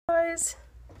guys.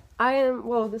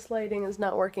 Whoa, this lighting is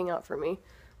not working out for me.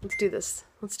 Let's do this.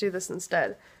 Let's do this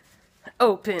instead.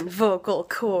 Open vocal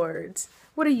cords.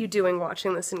 What are you doing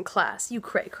watching this in class? You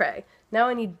cray-cray. Now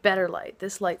I need better light.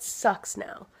 This light sucks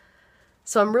now.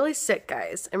 So I'm really sick,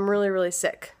 guys. I'm really, really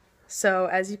sick. So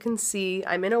as you can see,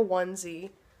 I'm in a onesie,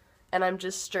 and I'm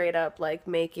just straight up like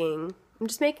I'm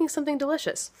just making something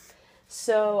delicious.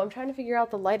 So I'm trying to figure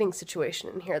out the lighting situation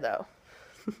in here though.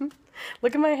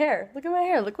 Look at my hair. Look at my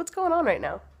hair. Look what's going on right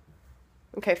now.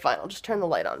 Okay, fine. I'll just turn the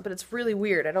light on, but it's really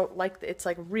weird. I don't like it's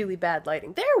like really bad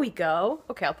lighting. There we go.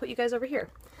 Okay, I'll put you guys over here.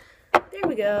 There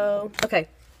we go. Okay.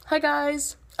 Hi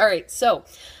guys. All right. So,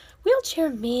 wheelchair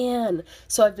man.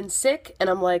 So I've been sick and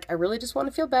I'm like, I really just want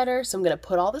to feel better. So I'm going to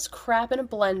put all this crap in a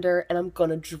blender and I'm going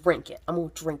to drink it. I'm going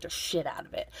to drink the shit out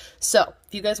of it. So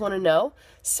if you guys want to know,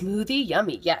 smoothie,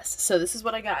 yummy. Yes. So this is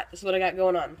what I got. This is what I got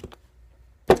going on.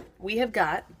 We have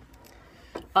got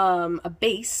a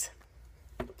base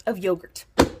of yogurt.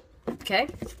 Okay.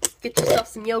 Get yourself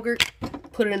some yogurt.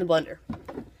 Put it in the blender.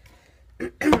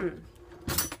 Give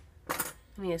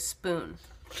me a spoon.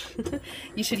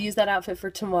 You should use that outfit for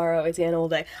tomorrow. It's Animal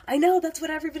Day. I know, that's what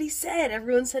everybody said.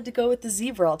 Everyone said to go with the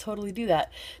zebra. I'll totally do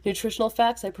that. Nutritional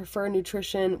facts. I prefer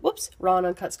nutrition. Whoops. Raw and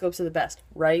uncut scopes are the best,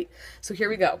 right? So here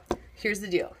we go. Here's the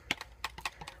deal.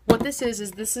 What this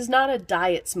is this is not a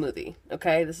diet smoothie,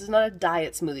 okay? This is not a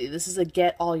diet smoothie. This is a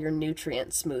get all your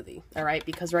nutrients smoothie, all right?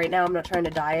 Because right now I'm not trying to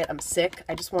diet. I'm sick.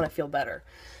 I just want to feel better.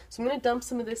 So I'm going to dump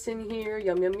some of this in here.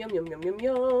 Yum, yum, yum, yum, yum, yum,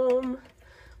 yum.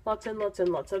 Lots and lots and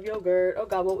lots of yogurt. Oh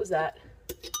god, what was that?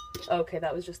 Okay,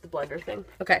 that was just the blender thing.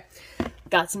 Okay,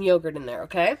 got some yogurt in there,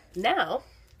 okay? Now,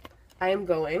 I am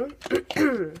going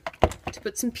to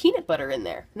put some peanut butter in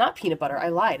there. Not peanut butter, I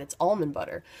lied, it's almond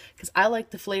butter. Because I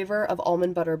like the flavor of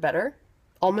almond butter better.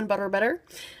 Almond butter better.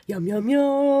 Yum, yum,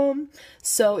 yum.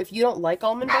 So if you don't like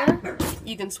almond butter,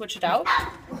 you can switch it out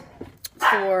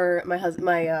for my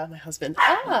husband.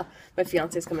 Ah, my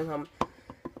fiance's coming home.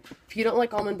 If you don't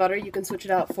like almond butter, you can switch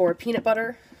it out for peanut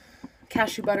butter,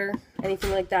 cashew butter,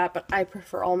 anything like that. But I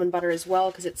prefer almond butter as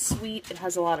well because it's sweet. It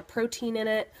has a lot of protein in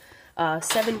it.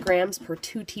 7 grams per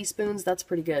 2 teaspoons. That's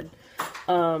pretty good.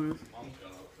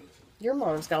 Your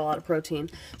mom's got a lot of protein.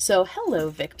 So, hello,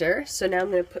 Victor. So now I'm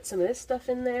going to put some of this stuff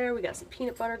in there. We got some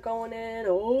peanut butter going in.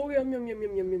 Oh, yum, yum, yum,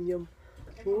 yum, yum, yum, yum.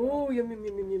 Oh, yum, yum,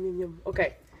 yum, yum, yum, yum, yum.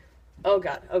 Okay. Oh,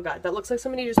 God. Oh, God. That looks like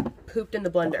somebody just pooped in the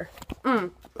blender.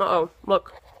 Uh-oh.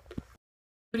 Look.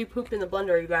 Somebody pooped in the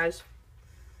blender, you guys.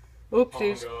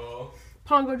 Oopsies.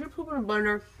 Pongo, did you poop in the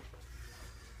blender?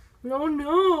 No,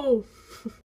 no.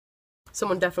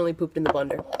 Someone definitely pooped in the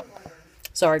blender.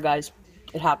 Sorry, guys.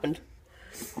 It happened.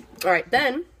 Alright,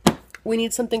 then, we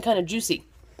need something kind of juicy.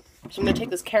 So I'm going to take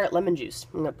this carrot lemon juice.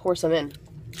 I'm going to pour some in.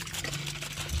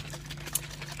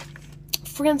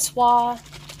 Francois,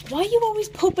 why are you always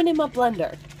pooping in my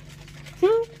blender?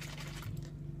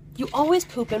 You always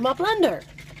poop in my blender.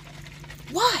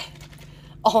 Why?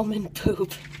 Almond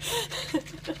poop.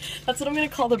 That's what I'm going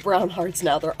to call the brown hearts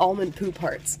now. They're almond poop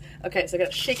hearts. Okay, so I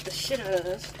got to shake the shit out of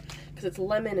this because it's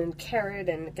lemon and carrot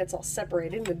and it gets all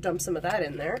separated. I'm going to dump some of that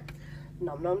in there.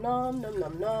 Nom nom nom nom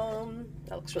nom nom.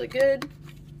 That looks really good.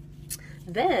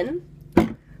 Then,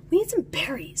 we need some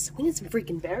berries. We need some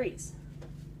freaking berries.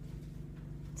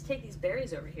 Let's take these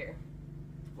berries over here.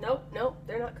 Nope, nope,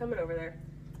 they're not coming over there.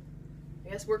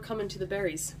 I guess we're coming to the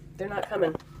berries. They're not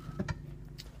coming.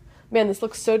 Man, this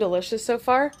looks so delicious so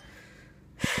far.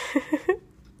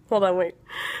 Hold on, wait.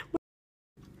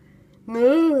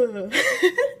 No.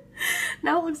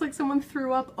 Now it looks like someone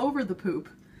threw up over the poop.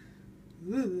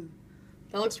 Ooh.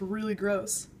 That looks really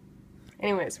gross.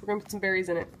 Anyways, we're gonna put some berries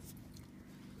in it.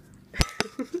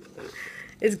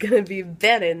 It's gonna be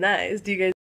very nice. Do you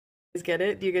guys get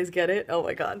it? Do you guys get it? Oh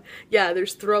my god. Yeah,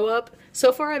 there's throw up.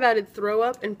 So far I've added throw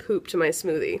up and poop to my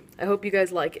smoothie. I hope you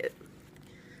guys like it.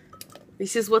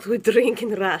 This is what we drink in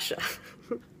Russia.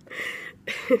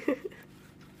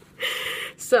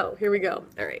 So, here we go.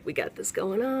 Alright, we got this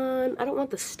going on. I don't want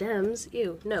the stems.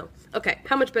 Ew, no. Okay,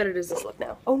 how much better does this look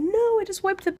now? Oh no, I just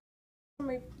wiped the on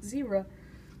my zebra.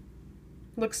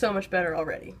 Looks so much better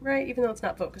already, right? Even though it's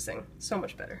not focusing. So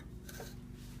much better.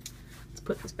 Let's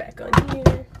put this back on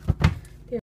here.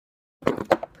 There.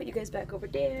 Put you guys back over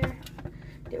there.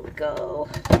 There we go.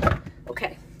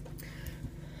 Okay.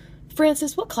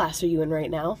 Francis, what class are you in right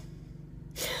now?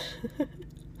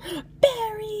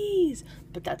 Berries!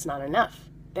 But that's not enough.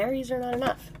 Berries are not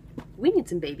enough. We need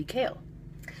some baby kale.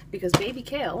 Because baby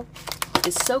kale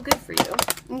is so good for you.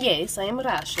 Yes, I am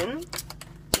Russian.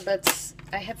 But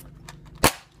I have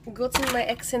gotten my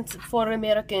accent for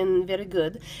American very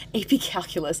good. AP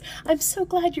Calculus. I'm so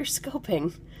glad you're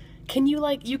scoping. Can you,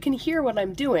 like, you can hear what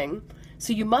I'm doing,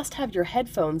 so you must have your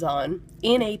headphones on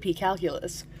in AP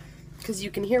Calculus, because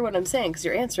you can hear what I'm saying, because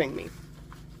you're answering me.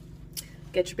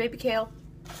 Get your baby kale.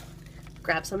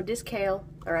 Grab some of this kale,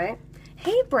 alright?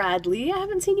 Hey Bradley, I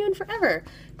haven't seen you in forever.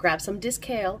 Grab some of this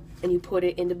kale, and you put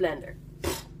it in the blender.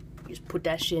 You just put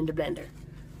that shit in the blender.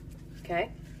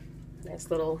 Okay?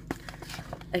 Nice little...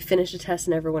 I finished a test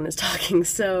and everyone is talking,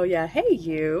 so yeah, hey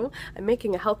you! I'm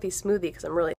making a healthy smoothie because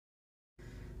I'm really...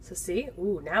 So see?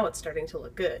 Ooh, now it's starting to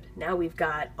look good. Now we've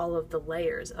got all of the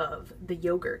layers of the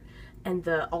yogurt, and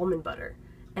the almond butter,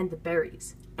 and the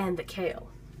berries, and the kale.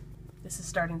 This is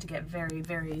starting to get very,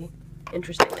 very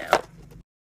interesting now.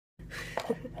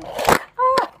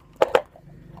 Ah!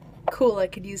 Cool, I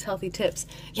could use healthy tips.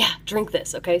 Yeah, drink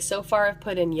this, okay? So far I've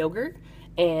put in yogurt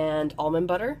and almond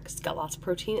butter, because it's got lots of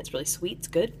protein, it's really sweet, it's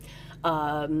good.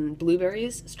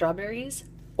 Blueberries, strawberries,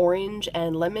 orange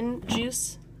and lemon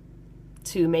juice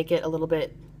to make it a little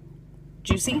bit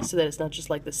juicy so that it's not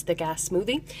just like this thick-ass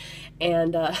smoothie.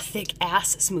 And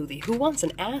thick-ass smoothie. Who wants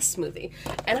an ass smoothie?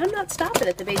 And I'm not stopping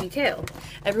at the baby kale.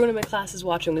 Everyone in my class is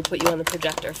watching. We put you on the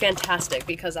projector. Fantastic,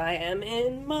 because I am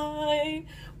in my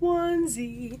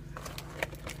onesie.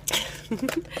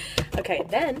 Okay,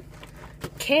 then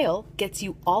kale gets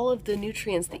you all of the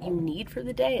nutrients that you need for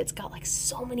the day. It's got like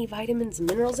so many vitamins and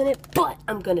minerals in it, but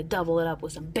I'm gonna double it up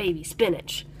with some baby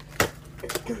spinach.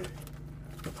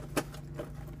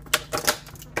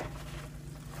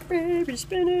 Baby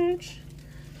spinach.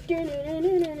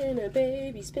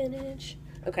 Baby spinach.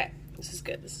 Okay, this is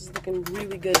good. This is looking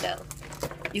really good now.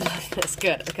 You love this?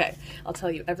 Good. Okay, I'll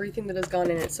tell you everything that has gone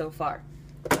in it so far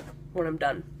when I'm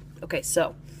done. Okay,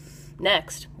 so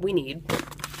next we need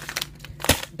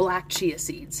black chia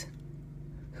seeds.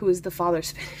 Who is the father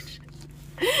spinach?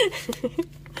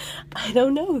 I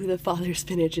don't know who the father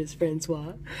spinach is,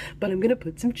 Francois, but I'm gonna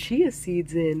put some chia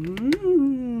seeds in.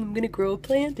 I'm gonna grow a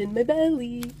plant in my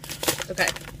belly. Okay,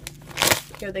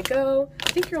 here they go.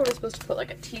 I think you're only supposed to put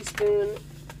like a teaspoon,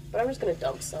 but I'm just gonna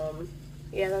dump some.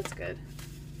 Yeah, that's good.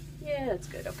 Yeah, that's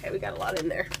good. Okay, we got a lot in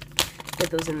there.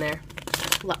 Get those in there.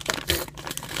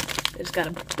 I just got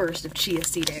a burst of chia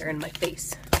seed air in my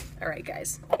face. All right,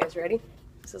 guys. You guys ready?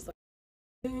 This is like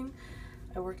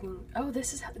I'm working. Oh,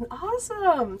 this is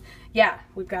awesome. Yeah,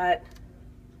 we've got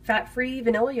fat-free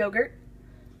vanilla yogurt,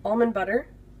 almond butter,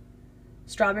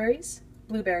 strawberries,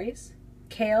 blueberries,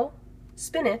 kale,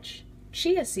 spinach,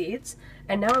 chia seeds,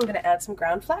 and now I'm going to add some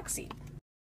ground flaxseed.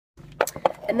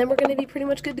 And then we're going to be pretty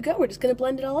much good to go. We're just going to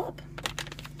blend it all up.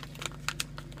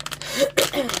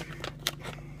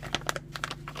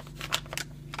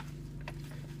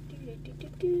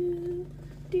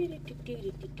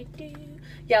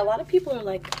 Yeah, a lot of people are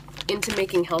like into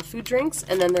making health food drinks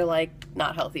and then they're like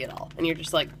not healthy at all and you're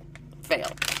just like fail.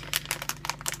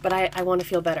 But I want to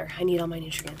feel better. I need all my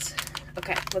nutrients.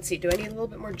 Okay, let's see. Do I need a little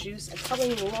bit more juice? I probably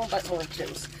need a little bit more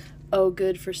juice. Oh,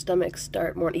 good for stomach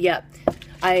start morning. Yeah,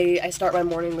 I start my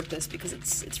morning with this because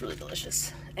it's really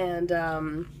delicious. And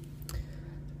I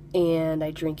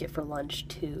drink it for lunch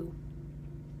too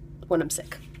when I'm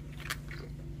sick.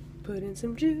 Put in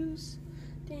some juice.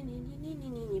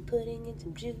 Putting in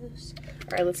some juice.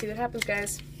 All right, let's see what happens,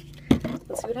 guys.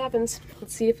 Let's see what happens.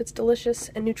 Let's see if it's delicious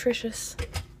and nutritious.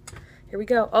 Here we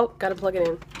go. Oh, gotta plug it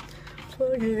in.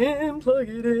 Plug it in, plug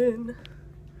it in.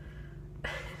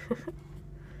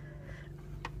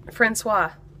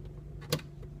 Francois,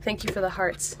 thank you for the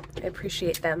hearts. I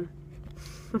appreciate them.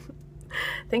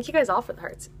 Thank you guys all for the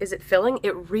hearts. Is it filling?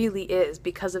 It really is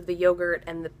because of the yogurt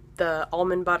and the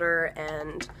almond butter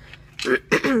and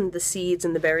the seeds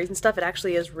and the berries and stuff. It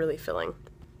actually is really filling.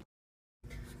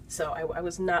 So I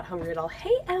was not hungry at all.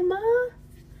 Hey, Emma!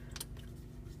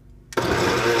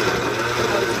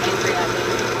 Oh, it's angry at me.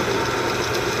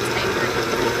 It's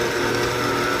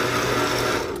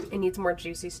angry. It needs more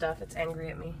juicy stuff. It's angry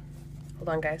at me. Hold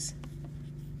on, guys.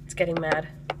 It's getting mad.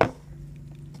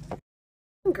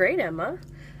 Great, Emma.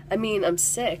 I mean, I'm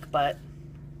sick, but,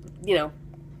 you know,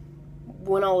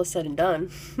 when all is said and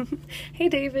done. Hey,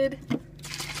 David.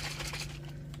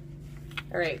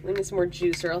 All right, we need some more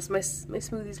juice or else my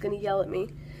smoothie's gonna yell at me.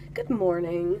 Good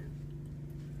morning.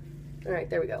 All right,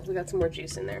 there we go. We got some more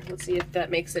juice in there. Let's see if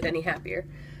that makes it any happier.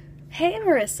 Hey,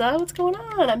 Marissa, what's going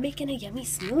on? I'm making a yummy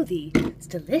smoothie. It's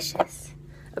delicious.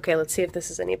 Okay, let's see if this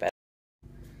is any better.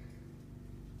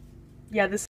 Yeah,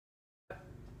 this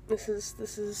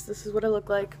is what I look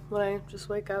like when I just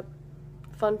wake up.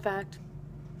 Fun fact.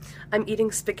 I'm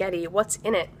eating spaghetti. What's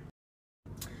in it?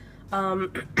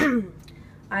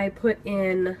 I put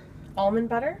in almond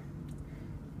butter,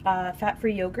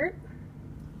 fat-free yogurt,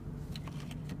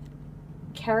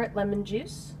 carrot lemon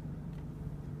juice,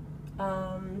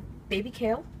 baby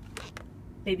kale,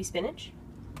 baby spinach,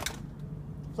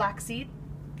 flaxseed,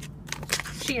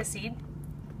 chia seed.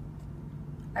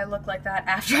 I look like that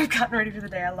after I've gotten ready for the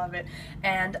day. I love it.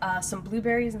 And some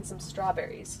blueberries and some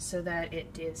strawberries so that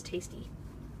it is tasty.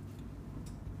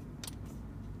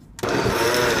 Okay,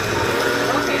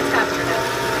 it's happier now.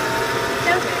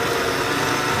 Down there.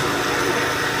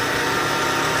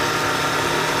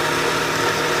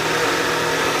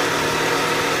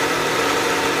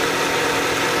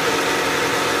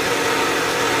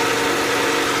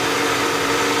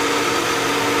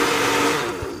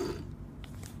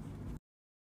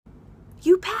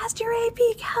 You passed your AP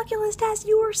calculus test.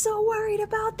 You were so worried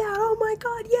about that. Oh my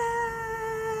god,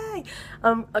 yay!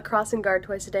 A crossing guard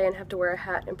twice a day and have to wear a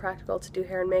hat and practical to do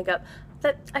hair and makeup.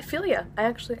 I feel ya.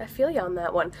 I feel ya on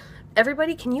that one.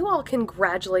 Everybody, can you all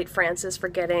congratulate Francis for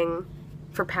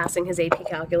passing his AP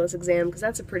calculus exam? Because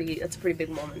that's a pretty big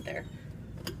moment there.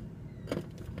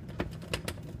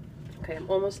 Okay, I'm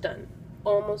almost done.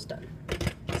 Almost done.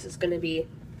 This is gonna be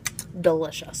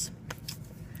delicious.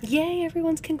 Yay,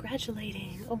 everyone's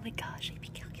congratulating. Oh my gosh,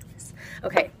 AP calculus.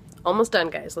 Okay, almost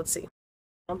done, guys. Let's see.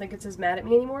 I don't think it's as mad at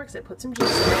me anymore because I put some juice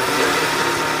in it.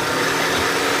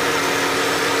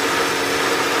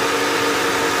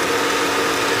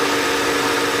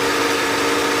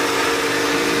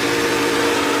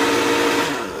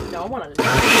 No, I want to.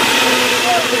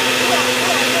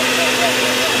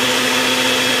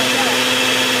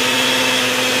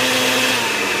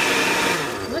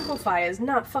 Liquefy is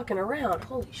not fucking around.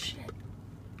 Holy shit.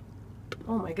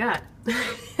 Oh my god.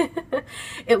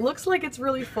 It looks like it's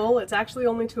really full. It's actually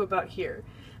only to about here.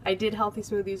 I did healthy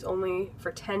smoothies only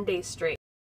for 10 days straight.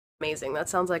 Amazing. That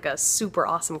sounds like a super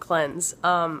awesome cleanse.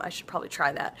 I should probably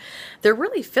try that. They're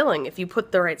really filling if you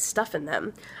put the right stuff in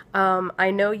them.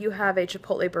 I know you have a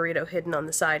Chipotle burrito hidden on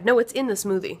the side. No, it's in the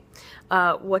smoothie.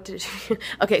 What did you...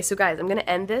 Okay, so guys, I'm going to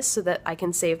end this so that I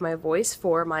can save my voice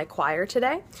for my choir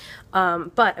today.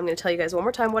 But I'm going to tell you guys one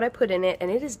more time what I put in it,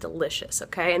 and it is delicious,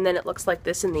 okay? And then it looks like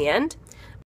this in the end.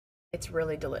 It's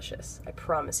really delicious. I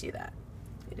promise you that.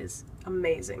 It is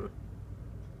amazing.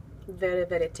 Very,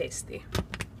 very tasty.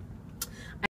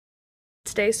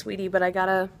 Stay, sweetie, but I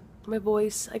gotta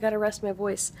rest my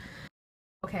voice.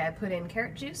 Okay, I put in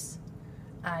carrot juice,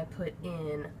 I put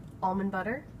in almond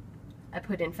butter, I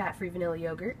put in fat-free vanilla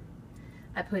yogurt,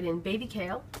 I put in baby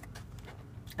kale,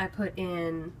 I put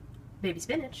in baby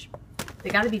spinach. They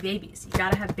gotta be babies. You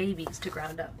gotta have babies to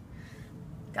ground up.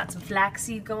 Got some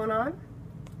flaxseed going on.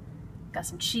 Got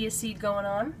some chia seed going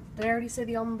on. Did I already say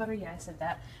the almond butter? Yeah, I said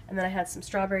that. And then I had some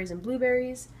strawberries and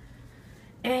blueberries.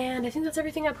 And I think that's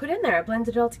everything I put in there. I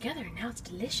blended it all together, and now it's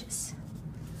delicious.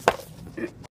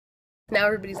 Now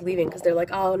everybody's leaving because they're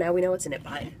like, oh, now we know what's in it.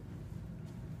 Bye.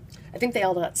 I think they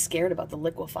all got scared about the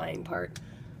liquefying part.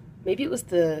 Maybe it was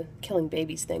the killing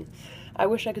babies thing. I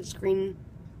wish I could screen...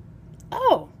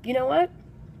 Oh, you know what?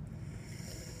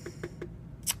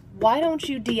 Why don't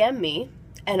you DM me,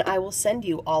 and I will send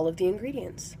you all of the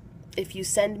ingredients. If you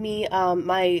send me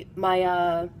my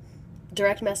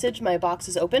direct message, my box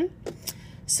is open.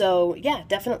 So yeah,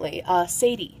 definitely.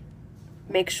 Sadie,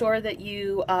 make sure that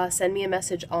you send me a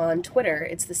message on Twitter.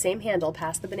 It's the same handle,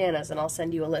 PassTheBananas, and I'll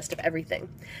send you a list of everything,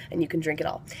 and you can drink it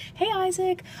all. Hey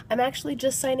Isaac, I'm actually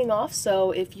just signing off,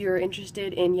 so if you're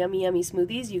interested in yummy yummy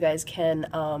smoothies, you guys can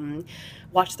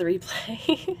watch the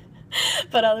replay.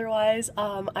 But otherwise,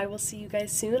 I will see you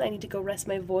guys soon. I need to go rest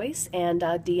my voice, and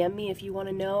DM me if you want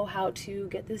to know how to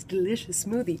get this delicious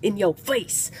smoothie in your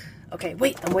face. Okay,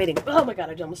 wait, I'm waiting. Oh my god,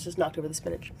 I almost just knocked over the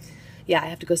spinach. Yeah, I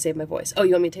have to go save my voice. Oh,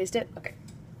 you want me to taste it? Okay.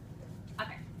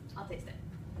 Okay, I'll taste it.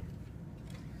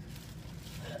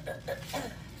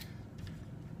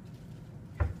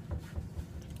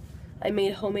 I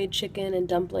made homemade chicken and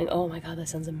dumpling. Oh my god, that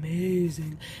sounds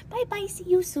amazing. Bye-bye, see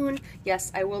you soon. Yes,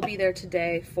 I will be there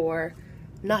today for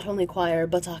not only choir,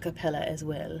 but a cappella as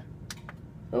well.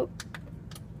 Oh.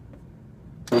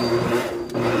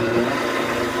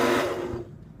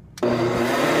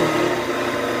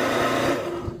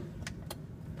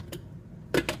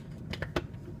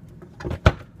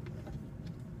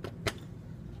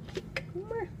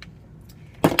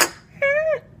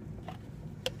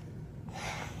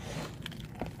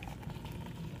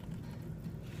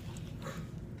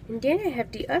 And then I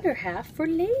have the other half for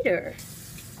later.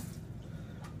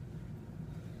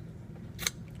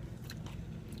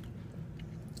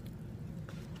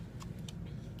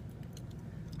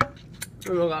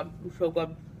 Oh my god, it's so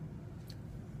good.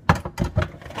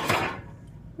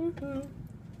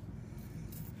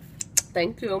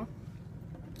 Thank you.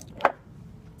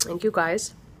 Thank you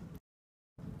guys.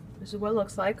 This is what it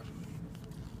looks like.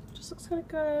 Just looks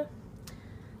like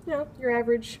you know, your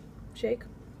average shake.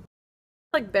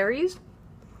 Like berries,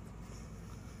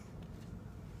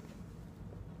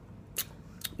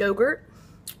 yogurt,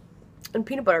 and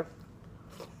peanut butter.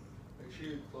 Make sure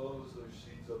you close those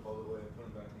sheets up all the way and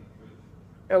put them back in the fridge.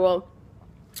 Oh well,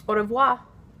 au revoir.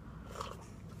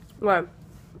 Wow,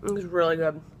 this is really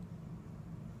good.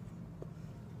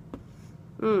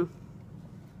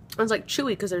 It's like chewy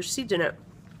because there's seeds in it.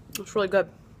 It's really good.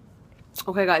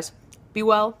 Okay, guys, be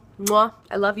well. Mwah.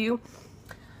 I love you.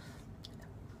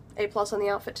 A+ on the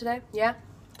outfit today. Yeah.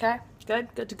 Okay.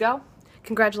 Good to go.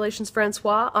 Congratulations,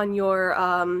 Francois, on your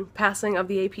passing of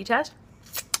the AP test.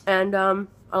 And I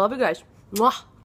love you guys. Mwah.